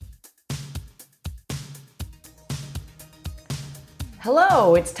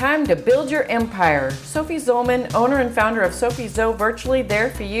Hello, it's time to build your empire. Sophie Zollman, owner and founder of Sophie Zo Virtually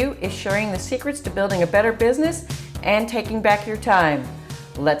There For You, is sharing the secrets to building a better business and taking back your time.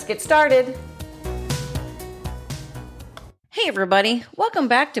 Let's get started. Hey everybody, welcome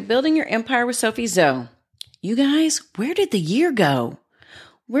back to Building Your Empire with Sophie Zo. You guys, where did the year go?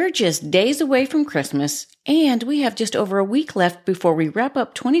 We're just days away from Christmas, and we have just over a week left before we wrap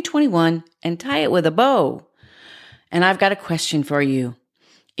up 2021 and tie it with a bow. And I've got a question for you.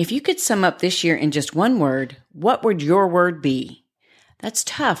 If you could sum up this year in just one word, what would your word be? That's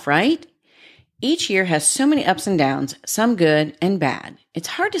tough, right? Each year has so many ups and downs, some good and bad. It's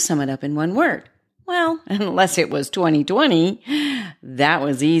hard to sum it up in one word. Well, unless it was 2020, that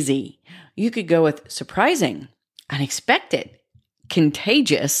was easy. You could go with surprising, unexpected,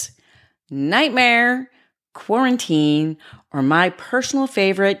 contagious, nightmare, quarantine, or my personal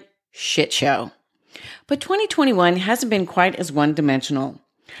favorite, shit show. But 2021 hasn't been quite as one-dimensional.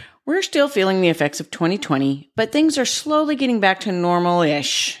 We're still feeling the effects of 2020, but things are slowly getting back to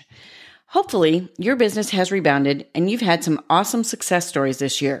normal-ish. Hopefully, your business has rebounded and you've had some awesome success stories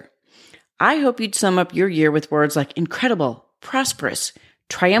this year. I hope you'd sum up your year with words like incredible, prosperous,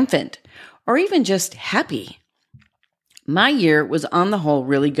 triumphant, or even just happy. My year was on the whole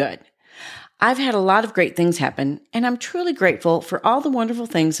really good. I've had a lot of great things happen, and I'm truly grateful for all the wonderful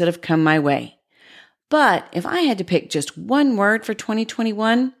things that have come my way. But if I had to pick just one word for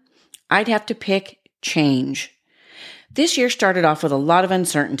 2021, I'd have to pick change. This year started off with a lot of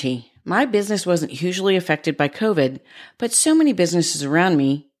uncertainty. My business wasn't hugely affected by COVID, but so many businesses around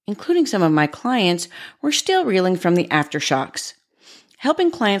me, including some of my clients, were still reeling from the aftershocks.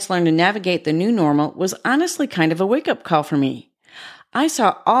 Helping clients learn to navigate the new normal was honestly kind of a wake-up call for me. I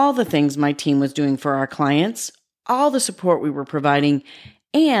saw all the things my team was doing for our clients, all the support we were providing,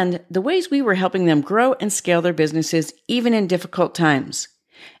 and the ways we were helping them grow and scale their businesses even in difficult times.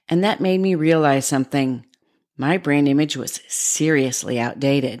 And that made me realize something. My brand image was seriously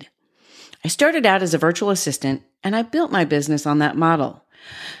outdated. I started out as a virtual assistant, and I built my business on that model.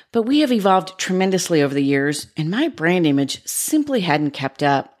 But we have evolved tremendously over the years, and my brand image simply hadn't kept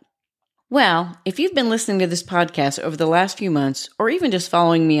up. Well, if you've been listening to this podcast over the last few months, or even just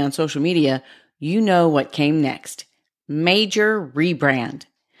following me on social media, you know what came next. Major rebrand.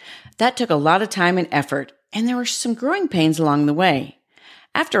 That took a lot of time and effort, and there were some growing pains along the way.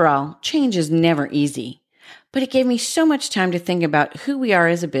 After all, change is never easy, but it gave me so much time to think about who we are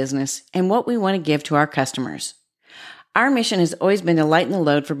as a business and what we want to give to our customers. Our mission has always been to lighten the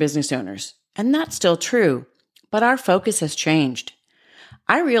load for business owners, and that's still true, but our focus has changed.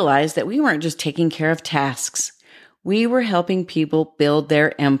 I realized that we weren't just taking care of tasks. We were helping people build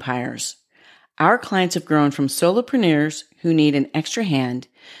their empires. Our clients have grown from solopreneurs who need an extra hand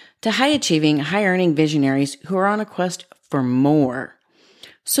to high-achieving, high-earning visionaries who are on a quest for more.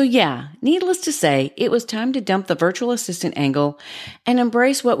 So yeah, needless to say, it was time to dump the virtual assistant angle and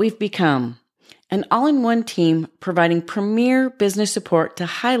embrace what we've become. An all-in-one team providing premier business support to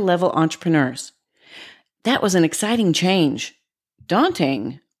high-level entrepreneurs. That was an exciting change.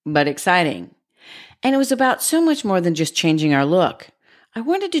 Daunting, but exciting. And it was about so much more than just changing our look. I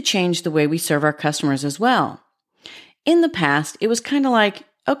wanted to change the way we serve our customers as well. In the past, it was kind of like,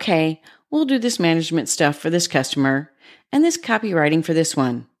 okay, we'll do this management stuff for this customer and this copywriting for this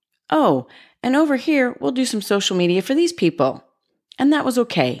one. Oh, and over here, we'll do some social media for these people. And that was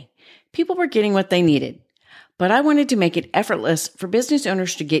okay. People were getting what they needed. But I wanted to make it effortless for business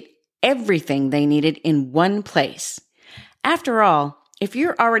owners to get everything they needed in one place. After all, if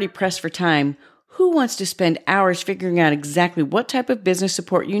you're already pressed for time, who wants to spend hours figuring out exactly what type of business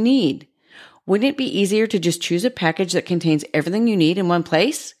support you need? Wouldn't it be easier to just choose a package that contains everything you need in one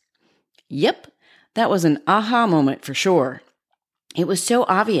place? Yep, that was an aha moment for sure. It was so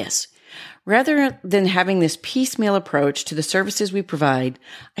obvious. Rather than having this piecemeal approach to the services we provide,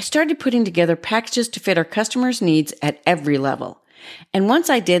 I started putting together packages to fit our customers' needs at every level. And once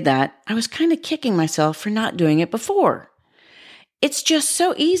I did that, I was kind of kicking myself for not doing it before. It's just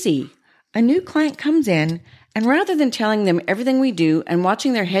so easy. A new client comes in, and rather than telling them everything we do and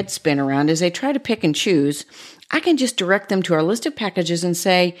watching their heads spin around as they try to pick and choose, I can just direct them to our list of packages and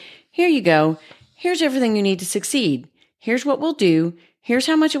say, here you go. Here's everything you need to succeed. Here's what we'll do. Here's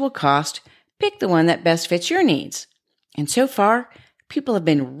how much it will cost. Pick the one that best fits your needs. And so far, people have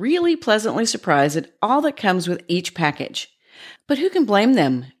been really pleasantly surprised at all that comes with each package. But who can blame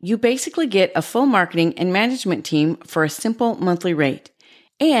them? You basically get a full marketing and management team for a simple monthly rate.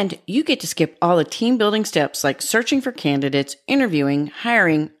 And you get to skip all the team building steps like searching for candidates, interviewing,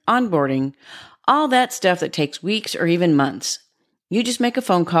 hiring, onboarding, all that stuff that takes weeks or even months. You just make a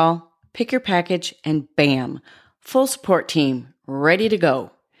phone call, pick your package, and bam, full support team, ready to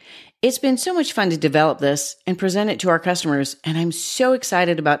go. It's been so much fun to develop this and present it to our customers, and I'm so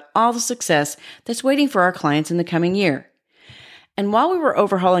excited about all the success that's waiting for our clients in the coming year. And while we were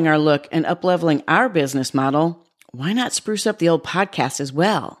overhauling our look and up-leveling our business model, why not spruce up the old podcast as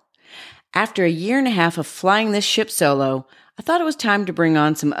well? After a year and a half of flying this ship solo, I thought it was time to bring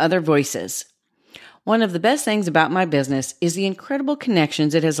on some other voices. One of the best things about my business is the incredible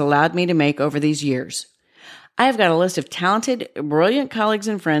connections it has allowed me to make over these years. I have got a list of talented, brilliant colleagues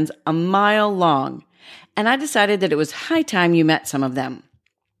and friends a mile long, and I decided that it was high time you met some of them.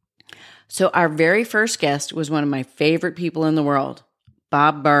 So our very first guest was one of my favorite people in the world,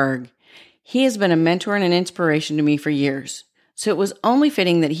 Bob Burg. He has been a mentor and an inspiration to me for years, so it was only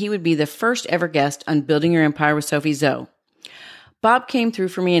fitting that he would be the first ever guest on Building Your Empire with Sophie Zoe. Bob came through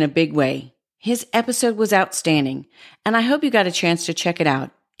for me in a big way. His episode was outstanding, and I hope you got a chance to check it out.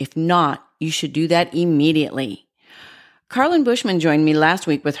 If not, you should do that immediately. Carlin Bushman joined me last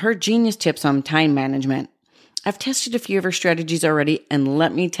week with her genius tips on time management. I've tested a few of her strategies already, and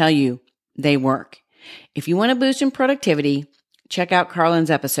let me tell you, they work. If you want to boost in productivity, check out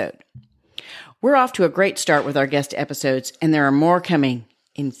Carlin's episode. We're off to a great start with our guest episodes, and there are more coming.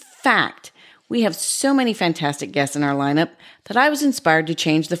 In fact, we have so many fantastic guests in our lineup that I was inspired to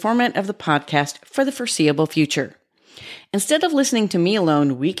change the format of the podcast for the foreseeable future. Instead of listening to me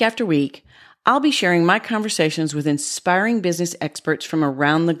alone week after week, I'll be sharing my conversations with inspiring business experts from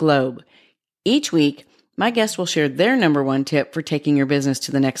around the globe. Each week, my guests will share their number one tip for taking your business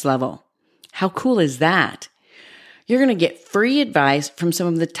to the next level. How cool is that? You're going to get free advice from some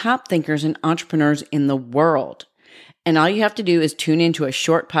of the top thinkers and entrepreneurs in the world. And all you have to do is tune into a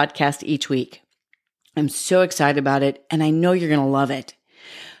short podcast each week. I'm so excited about it, and I know you're going to love it.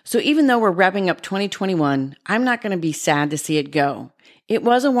 So even though we're wrapping up 2021, I'm not going to be sad to see it go. It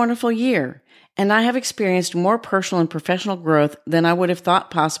was a wonderful year, and I have experienced more personal and professional growth than I would have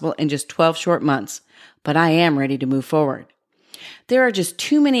thought possible in just 12 short months, but I am ready to move forward. There are just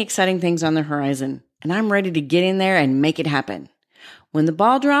too many exciting things on the horizon, and I'm ready to get in there and make it happen. When the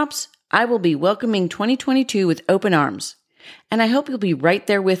ball drops, I will be welcoming 2022 with open arms, and I hope you'll be right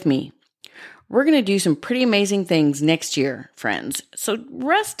there with me. We're going to do some pretty amazing things next year, friends, so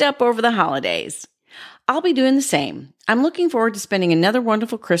rest up over the holidays. I'll be doing the same. I'm looking forward to spending another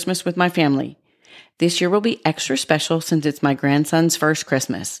wonderful Christmas with my family. This year will be extra special since it's my grandson's first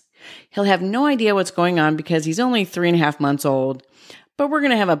Christmas. He'll have no idea what's going on because he's only 3.5 months old, but we're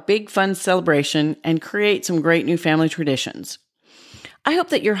going to have a big fun celebration and create some great new family traditions. I hope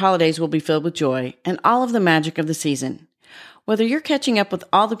that your holidays will be filled with joy and all of the magic of the season. Whether you're catching up with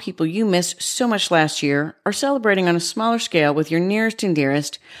all the people you missed so much last year or celebrating on a smaller scale with your nearest and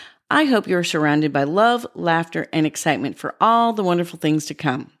dearest, I hope you're surrounded by love, laughter, and excitement for all the wonderful things to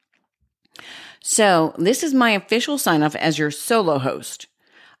come. So, this is my official sign-off as your solo host.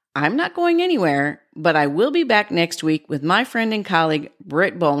 I'm not going anywhere, but I will be back next week with my friend and colleague,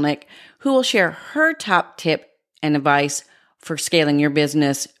 Britt Bolnick, who will share her top tip and advice for scaling your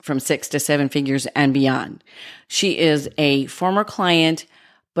business from 6 to 7 figures and beyond. She is a former client,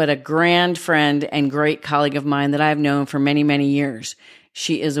 but a grand friend and great colleague of mine that I've known for many, many years.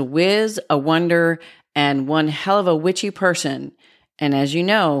 She is a whiz, a wonder, and one hell of a witchy person. And as you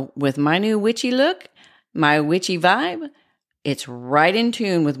know, with my new witchy look, my witchy vibe, it's right in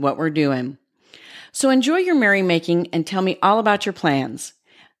tune with what we're doing. So enjoy your merrymaking and tell me all about your plans.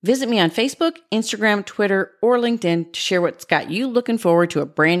 Visit me on Facebook, Instagram, Twitter, or LinkedIn to share what's got you looking forward to a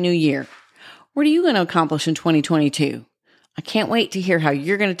brand new year. What are you going to accomplish in 2022? I can't wait to hear how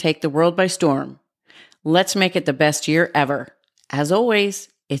you're going to take the world by storm. Let's make it the best year ever. As always,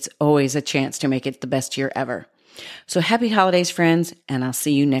 it's always a chance to make it the best year ever. So happy holidays, friends, and I'll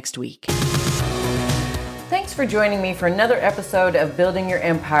see you next week. Thanks for joining me for another episode of Building Your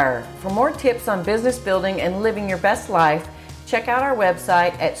Empire. For more tips on business building and living your best life, check out our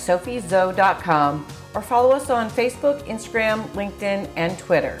website at sophiezoe.com or follow us on Facebook, Instagram, LinkedIn, and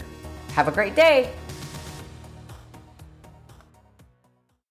Twitter. Have a great day.